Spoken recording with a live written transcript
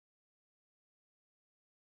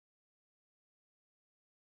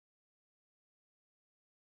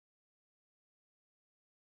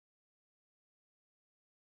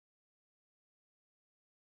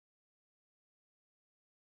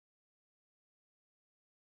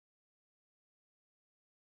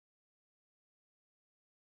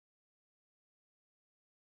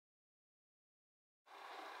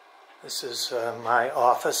This is my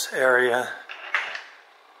office area.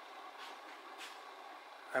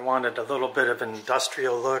 I wanted a little bit of an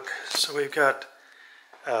industrial look, so we've got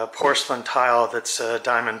porcelain tile that's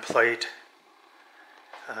diamond plate.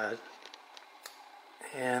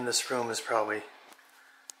 And this room is probably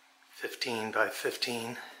 15 by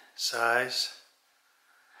 15 size,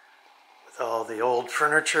 with all the old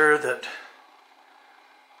furniture that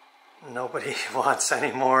nobody wants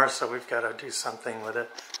anymore, so we've got to do something with it.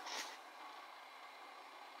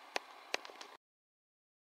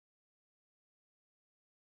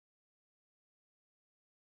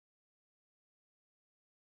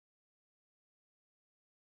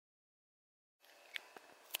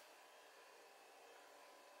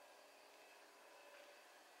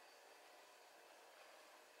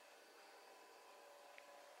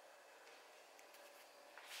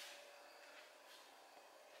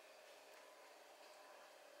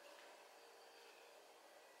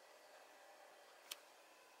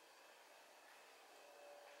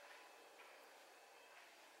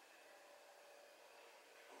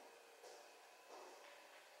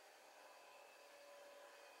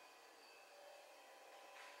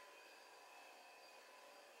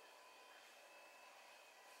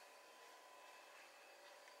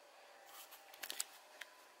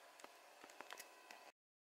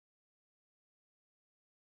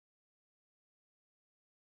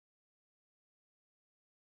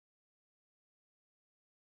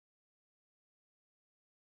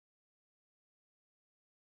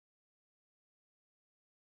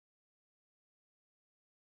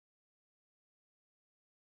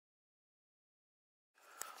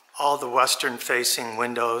 All the western facing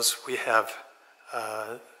windows, we have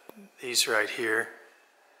these right here,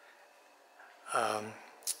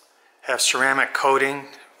 have ceramic coating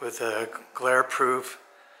with a glare proof,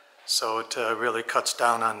 so it really cuts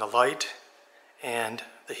down on the light and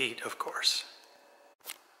the heat, of course.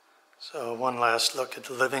 So one last look at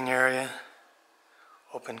the living area,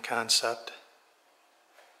 open concept.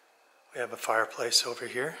 We have a fireplace over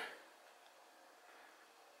here.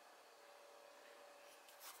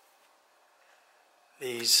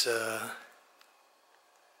 These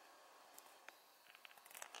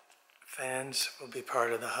fans will be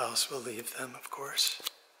part of the house. We'll leave them, of course.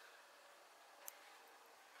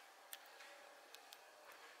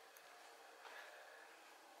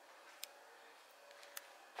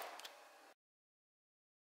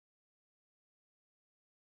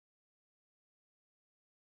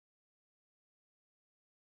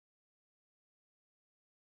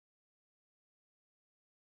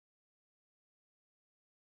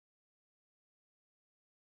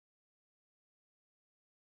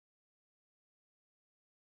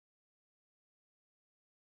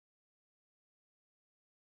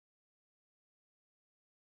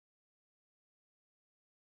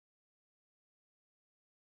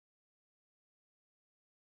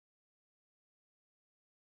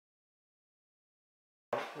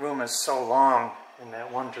 The room is so long in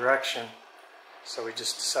that one direction, so we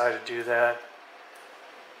just decided to do that.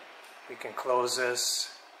 We can close this.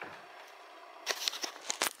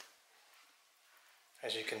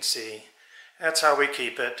 As you can see, that's how we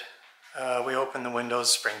keep it. We open the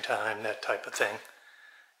windows springtime, that type of thing.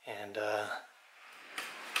 And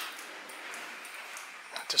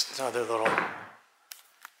just another little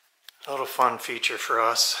fun feature for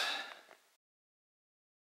us.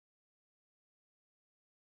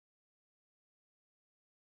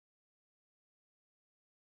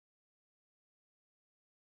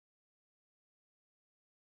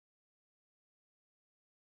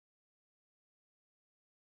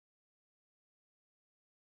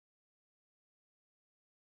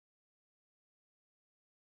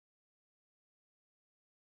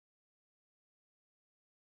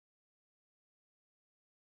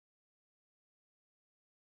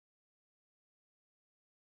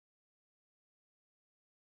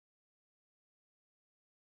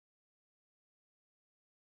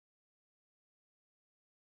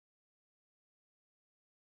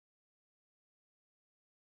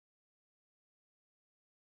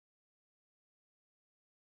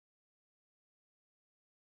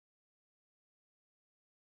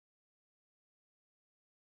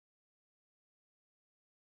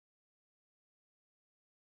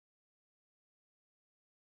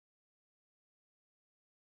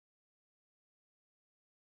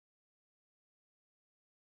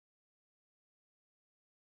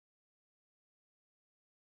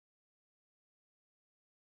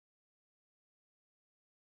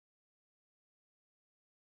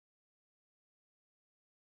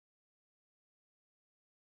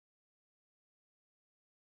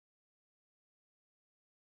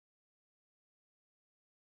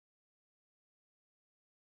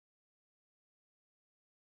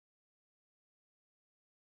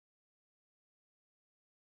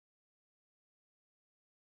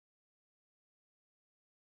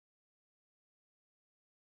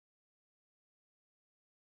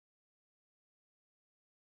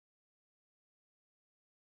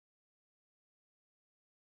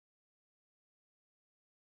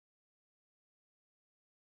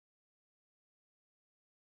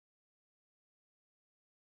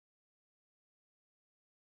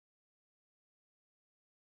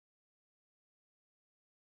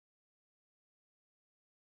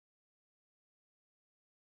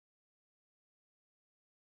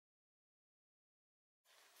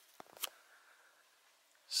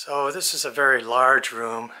 So this is a very large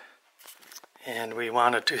room, and we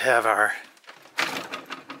wanted to have our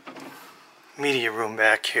media room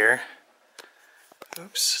back here.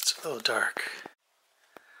 Oops, it's a little dark.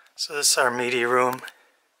 So this is our media room,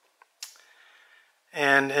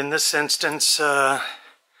 and in this instance, let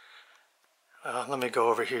me go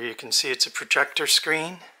over here. You can see it's a projector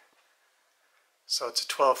screen, so it's a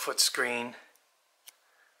 12-foot screen.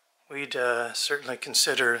 We'd certainly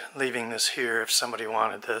consider leaving this here if somebody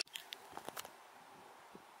wanted this.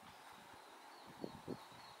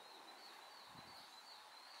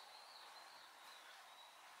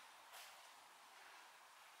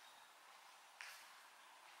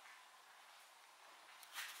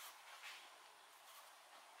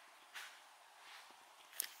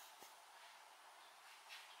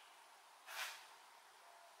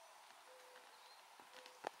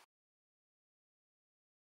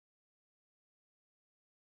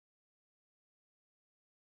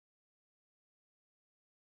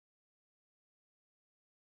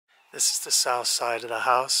 This is the south side of the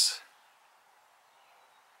house.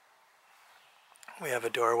 We have a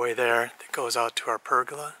doorway there that goes out to our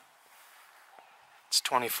pergola. It's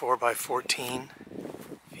 24 by 14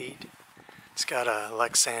 feet. It's got a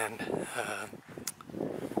Lexan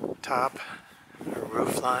top or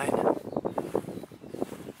roof line.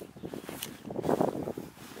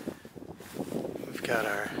 We've got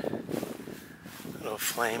our little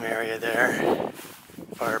flame area there,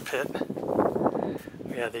 fire pit.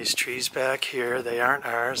 We have these trees back here. They aren't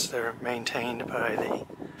ours. They're maintained by the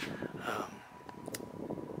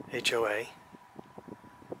HOA.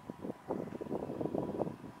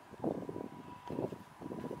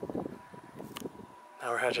 Now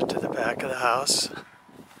we're headed to the back of the house.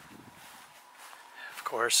 Of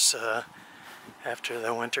course, after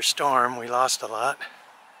the winter storm, we lost a lot.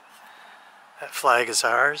 That flag is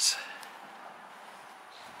ours.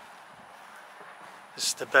 This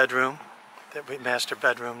is the bedroom, master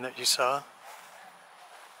bedroom that you saw.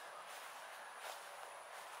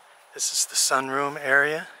 This is the sunroom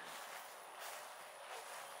area.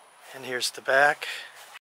 And here's the back.